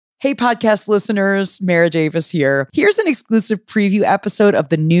Hey, podcast listeners, Mara Davis here. Here's an exclusive preview episode of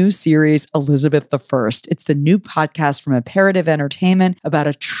the new series, Elizabeth I. It's the new podcast from Imperative Entertainment about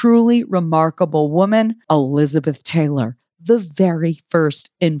a truly remarkable woman, Elizabeth Taylor, the very first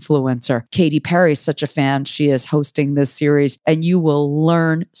influencer. Katy Perry's such a fan. She is hosting this series, and you will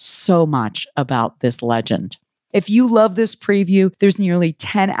learn so much about this legend. If you love this preview, there's nearly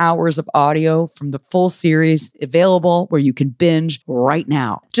 10 hours of audio from the full series available where you can binge right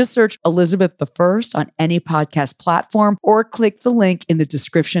now. Just search Elizabeth I on any podcast platform or click the link in the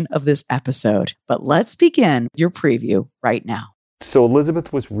description of this episode. But let's begin your preview right now. So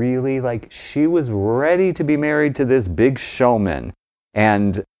Elizabeth was really she was ready to be married to this big showman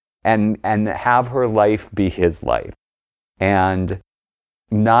and have her life be his life and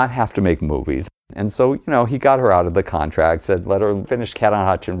not have to make movies. And so, he got her out of the contract, said, let her finish Cat on a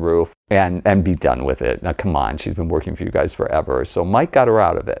Hot Tin Roof and be done with it. Now, come on, she's been working for you guys forever. So Mike got her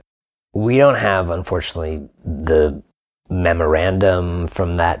out of it. We don't have, unfortunately, the memorandum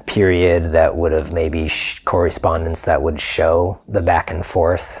from that period that would have maybe correspondence that would show the back and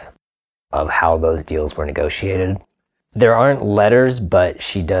forth of how those deals were negotiated. There aren't letters, but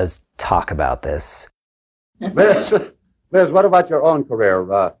she does talk about this. Liz, what about your own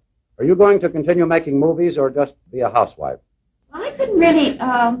career? Are you going to continue making movies or just be a housewife? I couldn't really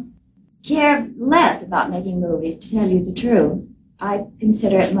care less about making movies, to tell you the truth. I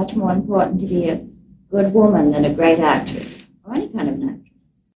consider it much more important to be a good woman than a great actress, or any kind of an actress.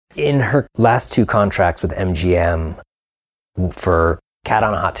 In her last two contracts with MGM for Cat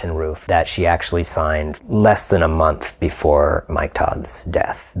on a Hot Tin Roof that she actually signed less than a month before Mike Todd's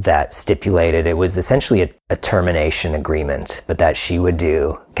death, that stipulated it was essentially a termination agreement, but that she would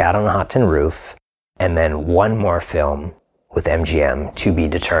do Cat on a Hot Tin Roof and then one more film with MGM to be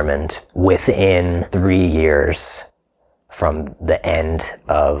determined within 3 years from the end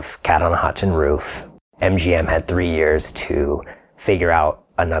of Cat on a Hot Tin Roof. MGM had 3 years to figure out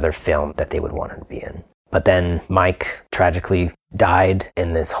another film that they would want her to be in. But then Mike tragically died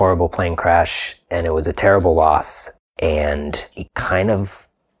in this horrible plane crash, and it was a terrible loss, and he kind of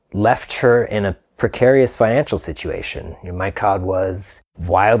left her in a precarious financial situation. Mike Todd was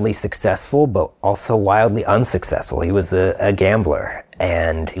wildly successful, but also wildly unsuccessful. He was a gambler,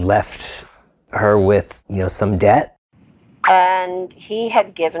 and he left her with, some debt. And he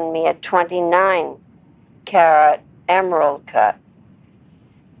had given me a 29-carat emerald cut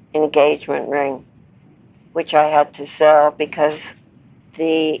engagement ring, which I had to sell because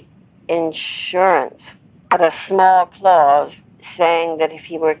the insurance had a small clause saying that if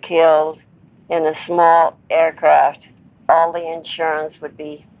he were killed in a small aircraft, all the insurance would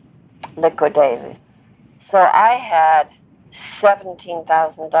be liquidated. So I had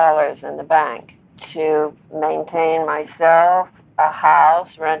 $17,000 in the bank to maintain myself, a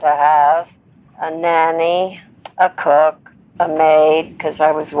house, rent a house, a nanny, a cook, a maid, because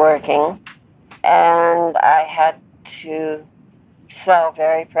I was working. And I had to sell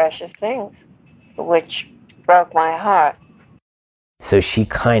very precious things, which broke my heart. So she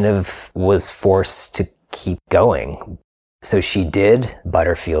kind of was forced to keep going. So she did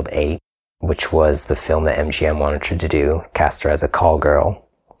Butterfield 8, which was the film that MGM wanted her to do, cast her as a call girl.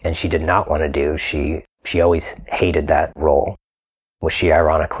 And she did not want to do. She always hated that role, which she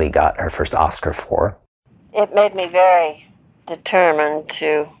ironically got her first Oscar for. It made me very determined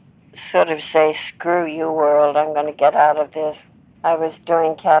to sort of say, screw you, world, I'm going to get out of this. I was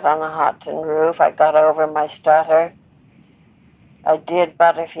doing Cat on a Hot Tin Roof. I got over my stutter. I did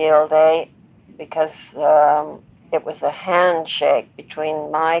Butterfield 8 because it was a handshake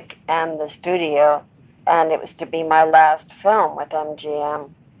between Mike and the studio, and it was to be my last film with MGM.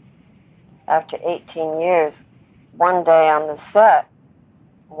 After 18 years, one day on the set,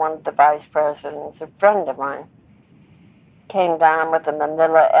 one of the vice presidents, a friend of mine, came down with a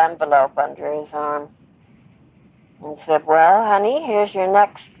manila envelope under his arm and said, well, honey, here's your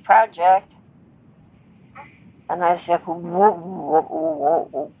next project. And I said,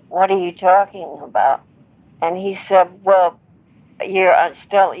 what are you talking about? And he said, well, you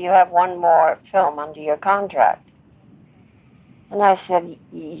have one more film under your contract. And I said,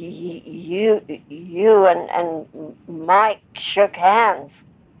 you and Mike shook hands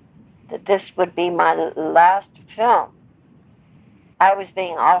that this would be my last film. I was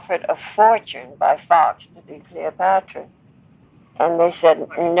being offered a fortune by Fox to do Cleopatra. And they said,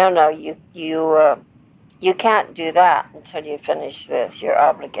 no, you can't do that until you finish this, your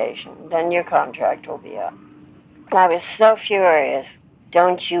obligation. Then your contract will be up. And I was so furious.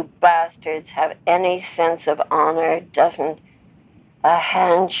 Don't you bastards have any sense of honor? Doesn't a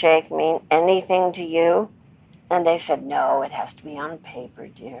handshake mean anything to you? And they said, no, it has to be on paper,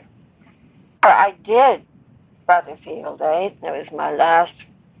 dear. I did Butterfield 8. It was my last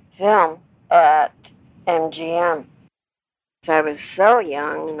film at MGM. So I was so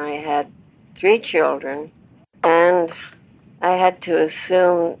young, and I had 3 children, and I had to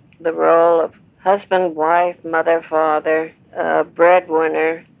assume the role of husband, wife, mother, father,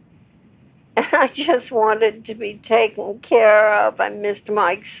 breadwinner. And I just wanted to be taken care of. I missed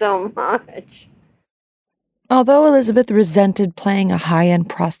Mike so much. Although Elizabeth resented playing a high-end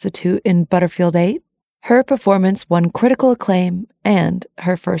prostitute in Butterfield 8, her performance won critical acclaim and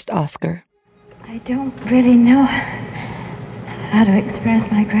her first Oscar. I don't really know how to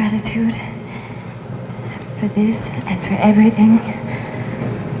express my gratitude for this and for everything.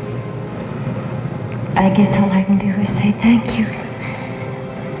 I guess all I can do is say thank you.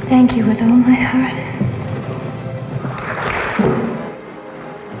 Thank you with all my heart.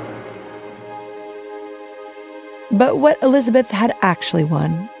 But what Elizabeth had actually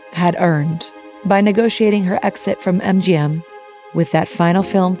won, had earned, by negotiating her exit from MGM with that final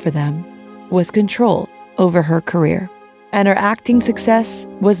film for them, was control over her career. And her acting success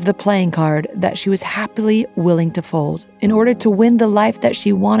was the playing card that she was happily willing to fold in order to win the life that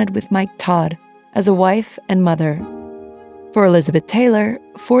she wanted with Mike Todd as a wife and mother. For Elizabeth Taylor,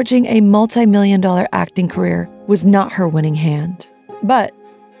 forging a multi-million-dollar acting career was not her winning hand. But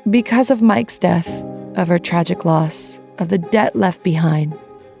because of Mike's death, of her tragic loss, of the debt left behind,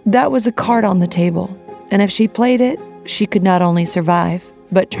 that was a card on the table. And if she played it, she could not only survive,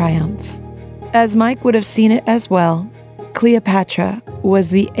 but triumph. As Mike would have seen it as well, Cleopatra was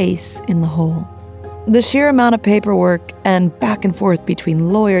the ace in the hole. The sheer amount of paperwork and back and forth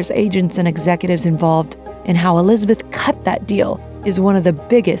between lawyers, agents, and executives involved in how Elizabeth cut that deal is one of the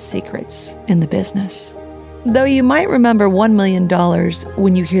biggest secrets in the business. Though you might remember $1 million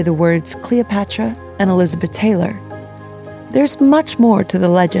when you hear the words Cleopatra and Elizabeth Taylor, there's much more to the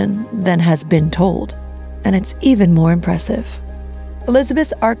legend than has been told, and it's even more impressive.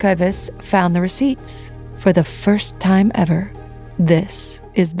 Elizabeth's archivists found the receipts for the first time ever. This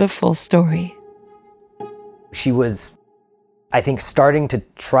is the full story. She was, I think, starting to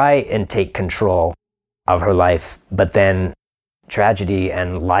try and take control of her life, but then tragedy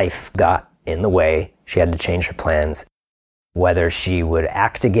and life got in the way. She had to change her plans. Whether she would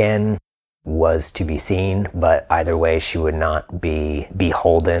act again was to be seen, but either way, she would not be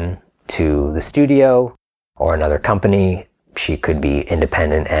beholden to the studio or another company. She could be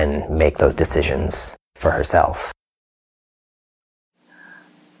independent and make those decisions for herself.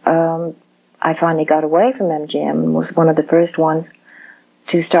 I finally got away from MGM and was one of the first ones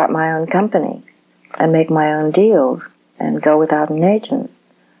to start my own company and make my own deals and go without an agent.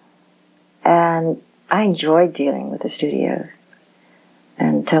 And I enjoyed dealing with the studios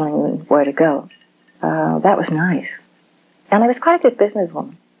and telling them where to go. That was nice. And I was quite a good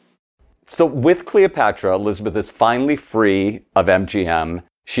businesswoman. So with Cleopatra, Elizabeth is finally free of MGM.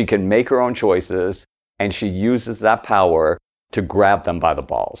 She can make her own choices, and she uses that power to grab them by the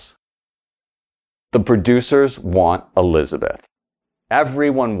balls. The producers want Elizabeth.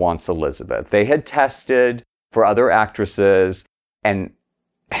 Everyone wants Elizabeth. They had tested for other actresses, and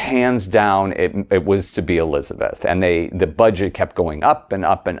hands down, it was to be Elizabeth. And the budget kept going up and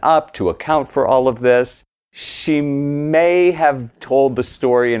up and up to account for all of this. She may have told the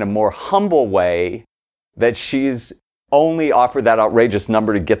story in a more humble way that she's only offered that outrageous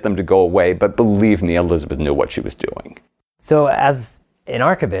number to get them to go away. But believe me, Elizabeth knew what she was doing. So as an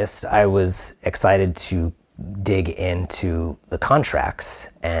archivist, I was excited to dig into the contracts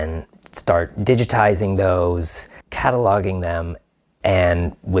and start digitizing those, cataloging them.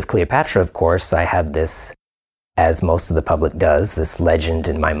 And with Cleopatra, of course, I had this, as most of the public does, this legend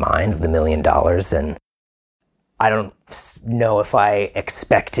in my mind of the $1 million. And I don't know if I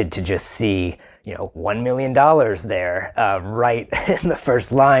expected to just see, $1 million there, right in the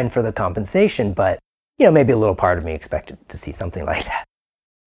first line for the compensation. But, maybe a little part of me expected to see something like that.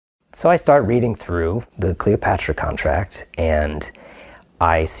 So I start reading through the Cleopatra contract, and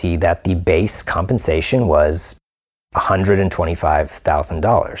I see that the base compensation was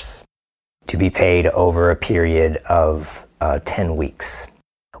 $125,000 to be paid over a period of 10 weeks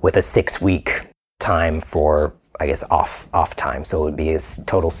with a 6-week time for, I guess, off time. So it would be a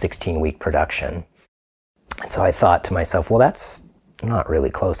total 16-week production. And so I thought to myself, well, that's not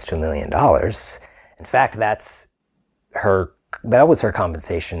really close to $1 million. In fact, that was her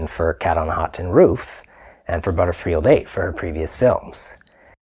compensation for Cat on a Hot Tin Roof and for Butterfield 8 for her previous films.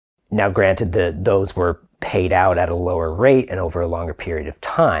 Now, granted, those were paid out at a lower rate and over a longer period of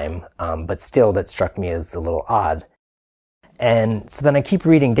time, but still that struck me as a little odd. And so then I keep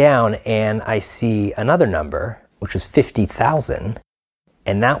reading down and I see another number which was $50,000,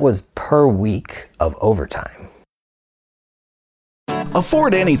 and that was per week of overtime.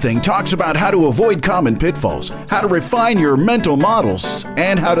 Afford Anything talks about how to avoid common pitfalls, how to refine your mental models,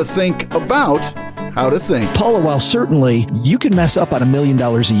 and how to think about how to think. Paula, while certainly you can mess up on $1 million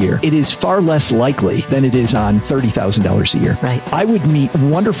a year, it is far less likely than it is on $30,000 a year. Right. I would meet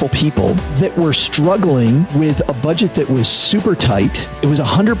wonderful people that were struggling with a budget that was super tight. It was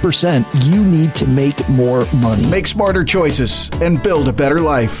 100%. You need to make more money. Make smarter choices and build a better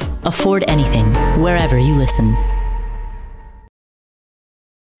life. Afford Anything, wherever you listen.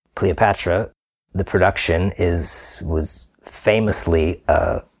 Cleopatra, the production was famously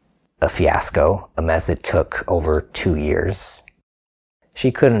a fiasco, a mess. It took over 2 years.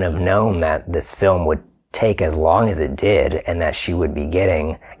 She couldn't have known that this film would take as long as it did and that she would be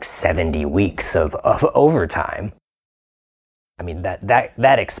getting 70 weeks of overtime. I mean,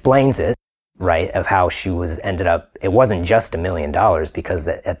 that explains it, right, of how she ended up, it wasn't just $1 million, because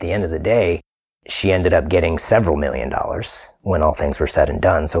at the end of the day, she ended up getting several $1 million when all things were said and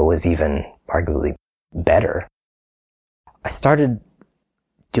done, so it was even arguably better. I started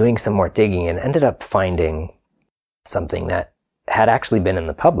doing some more digging and ended up finding something that had actually been in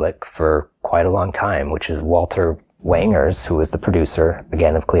the public for quite a long time, which is Walter Wanger's, who was the producer,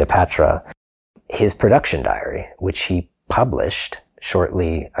 again, of Cleopatra, his production diary, which he published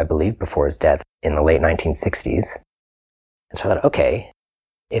shortly, I believe, before his death in the late 1960s. And so I thought, okay,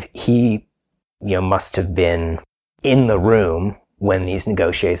 if he must have been in the room when these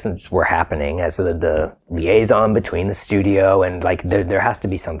negotiations were happening as the liaison between the studio, and there has to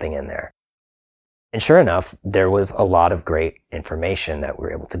be something in there. And sure enough, there was a lot of great information that we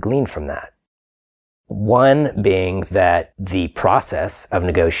were able to glean from that. One being that the process of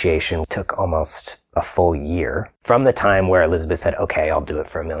negotiation took almost a full year from the time where Elizabeth said, okay, I'll do it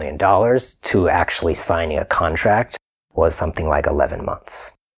for $1 million, to actually signing a contract was something like 11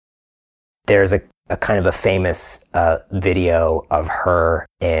 months. There's a kind of a famous video of her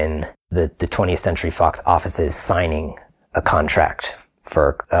in the 20th Century Fox offices signing a contract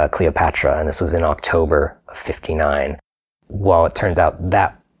for Cleopatra, and this was in October of '59. Well, it turns out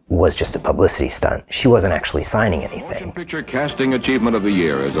that was just a publicity stunt. She wasn't actually signing anything. Motion Picture Casting Achievement of the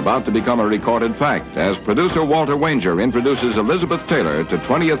Year is about to become a recorded fact as producer Walter Wanger introduces Elizabeth Taylor to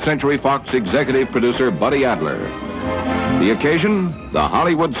 20th Century Fox executive producer Buddy Adler. The occasion, the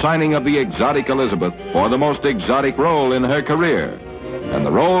Hollywood signing of the exotic Elizabeth for the most exotic role in her career. And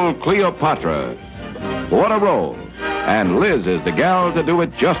the role, Cleopatra. What a role. And Liz is the gal to do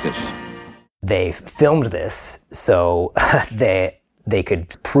it justice. They filmed this so they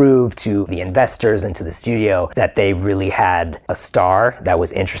could prove to the investors and to the studio that they really had a star that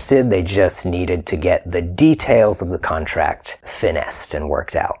was interested. They just needed to get the details of the contract finessed and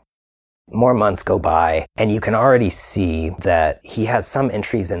worked out. More months go by, and you can already see that he has some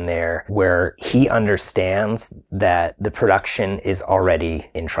entries in there where he understands that the production is already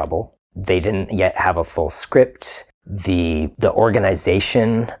in trouble. They didn't yet have a full script. The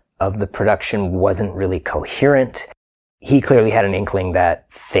organization of the production wasn't really coherent. He clearly had an inkling that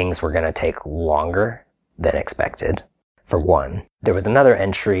things were going to take longer than expected, for one. There was another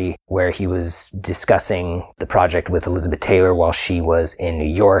entry where he was discussing the project with Elizabeth Taylor while she was in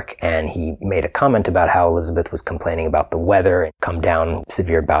New York, and he made a comment about how Elizabeth was complaining about the weather and come down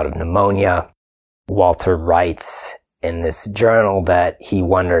severe bout of pneumonia. Walter writes in this journal that he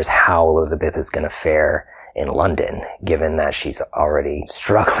wonders how Elizabeth is going to fare in London, given that she's already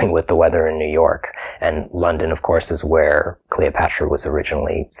struggling with the weather in New York. And London, of course, is where Cleopatra was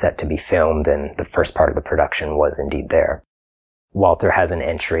originally set to be filmed, and the first part of the production was indeed there. Walter has an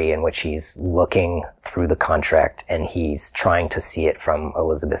entry in which he's looking through the contract and he's trying to see it from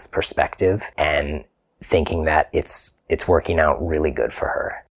Elizabeth's perspective and thinking that it's working out really good for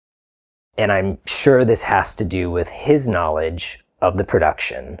her. And I'm sure this has to do with his knowledge of the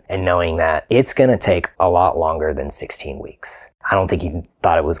production and knowing that it's going to take a lot longer than 16 weeks. I don't think he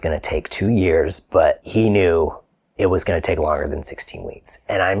thought it was going to take 2 years, but he knew it was going to take longer than 16 weeks.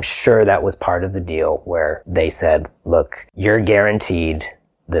 And I'm sure that was part of the deal where they said, look, you're guaranteed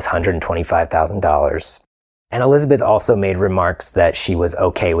this $125,000. And Elizabeth also made remarks that she was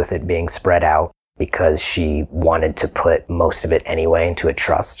okay with it being spread out because she wanted to put most of it anyway into a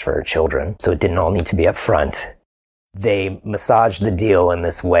trust for her children. So it didn't all need to be up front. They massaged the deal in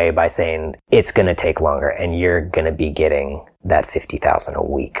this way by saying it's going to take longer and you're going to be getting that $50,000 a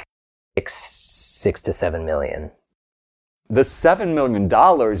week. 6 to 7 million. The $7 million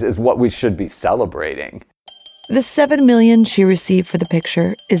is what we should be celebrating. The $7 million she received for the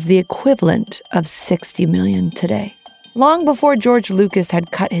picture is the equivalent of $60 million today. Long before George Lucas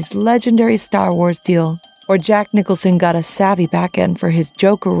had cut his legendary Star Wars deal, or Jack Nicholson got a savvy back end for his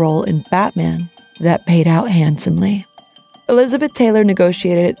Joker role in Batman that paid out handsomely. Elizabeth Taylor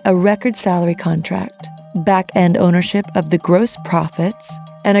negotiated a record salary contract, back-end ownership of the gross profits,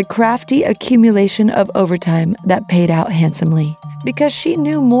 and a crafty accumulation of overtime that paid out handsomely because she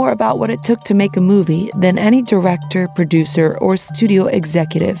knew more about what it took to make a movie than any director, producer, or studio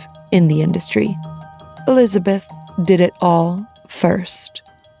executive in the industry. Elizabeth did it all first.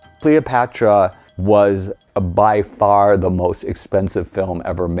 Cleopatra was by far the most expensive film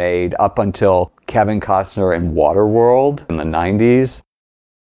ever made up until Kevin Costner in Waterworld in the 90s.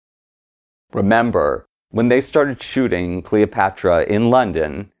 Remember, when they started shooting Cleopatra in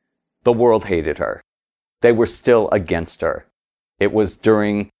London, the world hated her. They were still against her. It was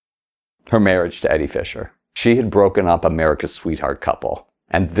during her marriage to Eddie Fisher. She had broken up America's sweetheart couple,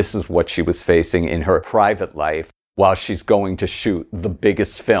 and this is what she was facing in her private life while she's going to shoot the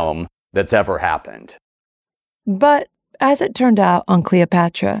biggest film that's ever happened. But as it turned out on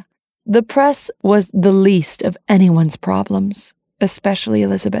Cleopatra, the press was the least of anyone's problems, especially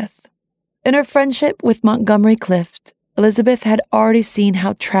Elizabeth. In her friendship with Montgomery Clift, Elizabeth had already seen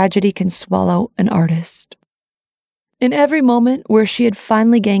how tragedy can swallow an artist. In every moment where she had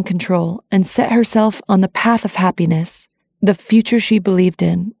finally gained control and set herself on the path of happiness, the future she believed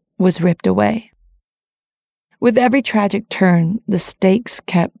in was ripped away. With every tragic turn, the stakes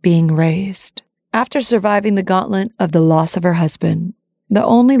kept being raised. After surviving the gauntlet of the loss of her husband, the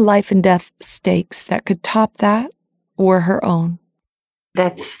only life and death stakes that could top that were her own.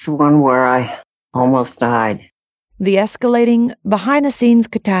 That's the one where I almost died. The escalating, behind-the-scenes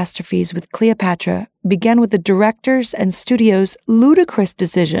catastrophes with Cleopatra began with the directors and studio's ludicrous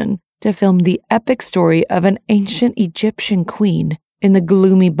decision to film the epic story of an ancient Egyptian queen in the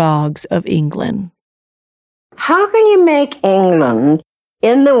gloomy bogs of England. How can you make England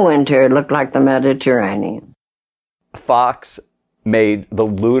in the winter look like the Mediterranean? Fox made the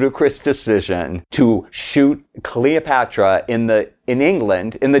ludicrous decision to shoot Cleopatra in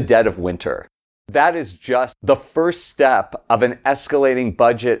England in the dead of winter. That is just the first step of an escalating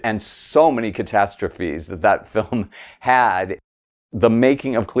budget and so many catastrophes that film had. The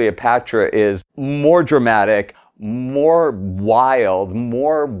making of Cleopatra is more dramatic, more wild,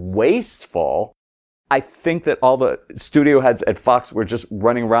 more wasteful. I think that all the studio heads at Fox were just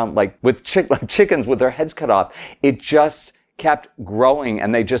running around like chickens with their heads cut off. It just kept growing,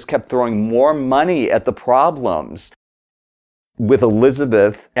 and they just kept throwing more money at the problems. With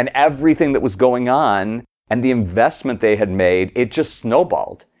Elizabeth and everything that was going on and the investment they had made, it just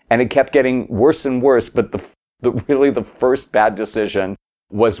snowballed. And it kept getting worse and worse. But the first bad decision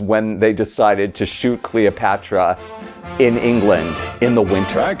was when they decided to shoot Cleopatra in England in the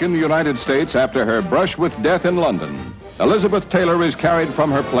winter. Back in the United States after her brush with death in London, Elizabeth Taylor is carried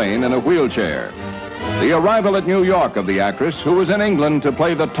from her plane in a wheelchair. The arrival at New York of the actress, who was in England to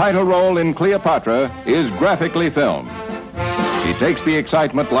play the title role in Cleopatra, is graphically filmed. She takes the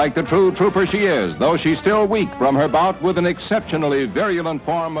excitement like the true trooper she is, though she's still weak from her bout with an exceptionally virulent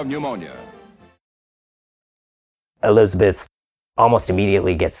form of pneumonia. Elizabeth almost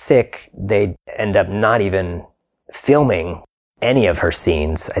immediately gets sick. They end up not even filming any of her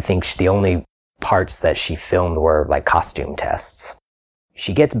scenes. I think the only parts that she filmed were like costume tests.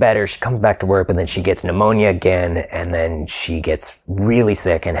 She gets better, she comes back to work, but then she gets pneumonia again, and then she gets really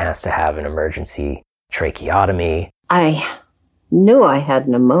sick and has to have an emergency tracheotomy. I knew I had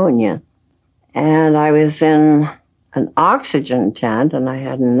pneumonia, and I was in an oxygen tent, and I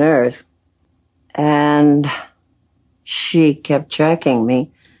had a nurse, and she kept checking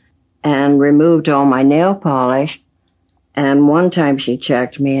me and removed all my nail polish, and one time she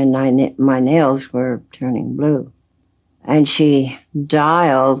checked me and my nails were turning blue. And she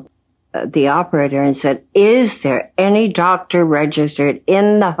dialed the operator and said, "Is there any doctor registered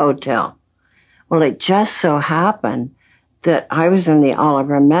in the hotel?" Well, it just so happened that I was in the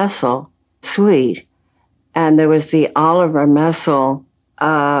Oliver Messel suite, and there was the Oliver Messel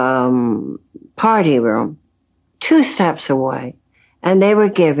party room 2 steps away, and they were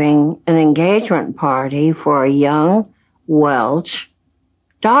giving an engagement party for a young Welsh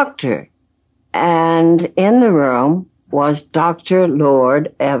doctor. And in the room was Dr.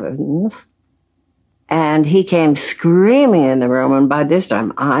 Lord Evans, and he came screaming in the room, and by this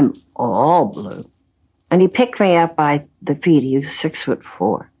time I'm all blue. And he picked me up by the feet. He was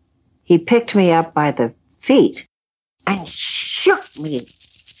 6'4". He picked me up by the feet and shook me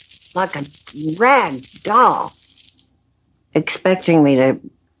like a rag doll, expecting me to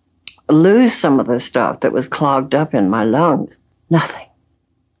lose some of the stuff that was clogged up in my lungs. Nothing.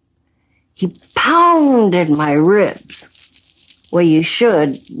 He pounded my ribs. Well, you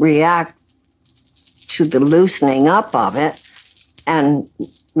should react to the loosening up of it and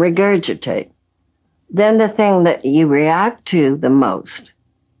regurgitate. Then the thing that you react to the most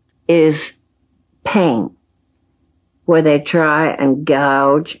is pain, where they try and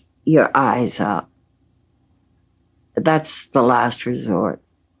gouge your eyes out. That's the last resort.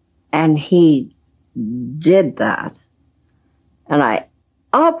 And he did that. And I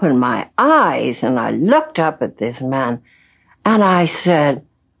opened my eyes and I looked up at this man and I said,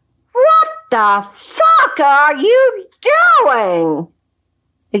 "What the fuck are you doing?"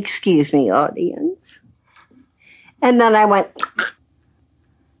 Excuse me, audience. And then I went,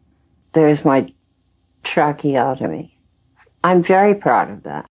 there's my tracheotomy. I'm very proud of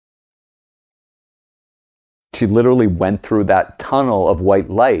that. She literally went through that tunnel of white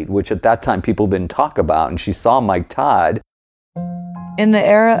light, which at that time people didn't talk about, and she saw Mike Todd. In the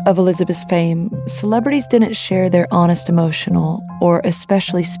era of Elizabeth's fame, celebrities didn't share their honest emotional or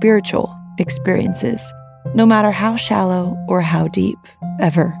especially spiritual experiences, no matter how shallow or how deep,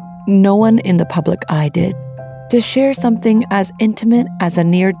 ever. No one in the public eye did. To share something as intimate as a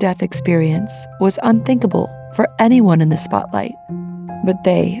near-death experience was unthinkable for anyone in the spotlight. But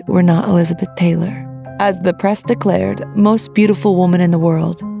they were not Elizabeth Taylor. As the press declared most beautiful woman in the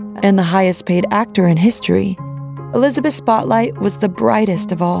world and the highest paid actor in history, Elizabeth's spotlight was the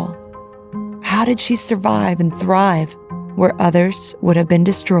brightest of all. How did she survive and thrive where others would have been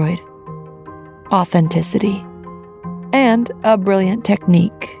destroyed? Authenticity. And a brilliant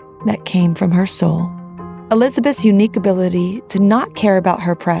technique that came from her soul. Elizabeth's unique ability to not care about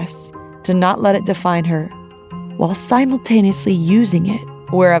her press, to not let it define her, while simultaneously using it,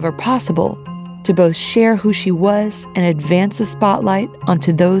 wherever possible, to both share who she was and advance the spotlight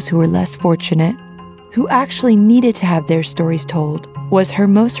onto those who were less fortunate, who actually needed to have their stories told, was her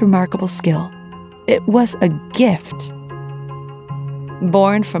most remarkable skill. It was a gift,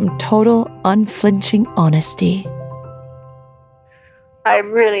 born from total, unflinching honesty. I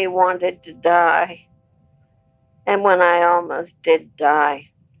really wanted to die. And when I almost did die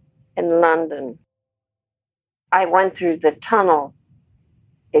in London, I went through the tunnel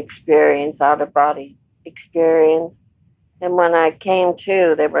experience, out-of-body experience. And when I came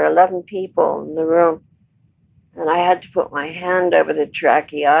to, there were 11 people in the room. And I had to put my hand over the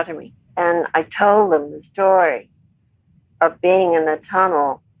tracheotomy. And I told them the story of being in the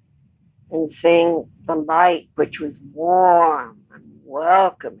tunnel and seeing the light, which was warm and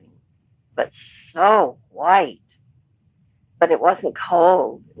welcoming, but so white. But it wasn't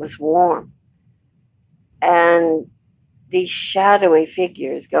cold, it was warm. And these shadowy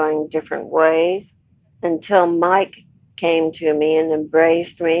figures going different ways until Mike came to me and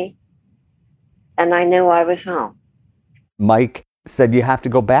embraced me, and I knew I was home. Mike said, "You have to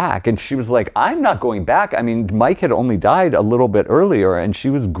go back." And she was like, "I'm not going back." I mean, Mike had only died a little bit earlier, and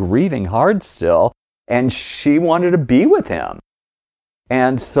she was grieving hard still, and she wanted to be with him.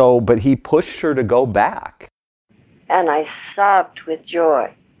 And so, but he pushed her to go back. And I sobbed with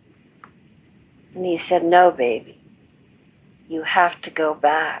joy. And he said, "No, baby, you have to go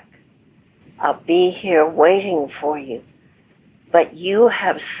back. I'll be here waiting for you. But you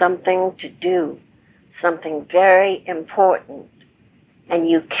have something to do, something very important, and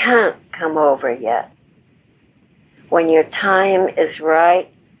you can't come over yet. When your time is right,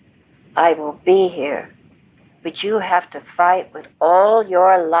 I will be here. But you have to fight with all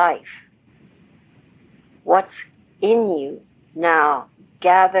your life. What's in you now?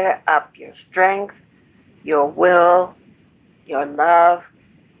 Gather up your strength, your will, your love,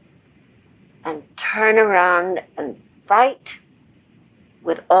 and turn around and fight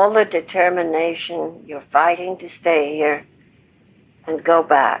with all the determination you're fighting to stay here and go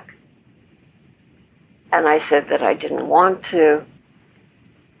back." And I said that I didn't want to.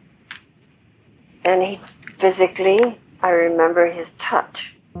 And he physically, I remember his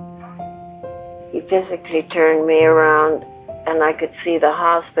touch. He physically turned me around and I could see the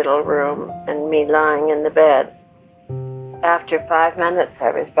hospital room and me lying in the bed. After 5 minutes,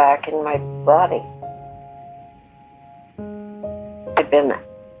 I was back in my body. I'd been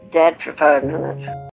dead for 5 minutes.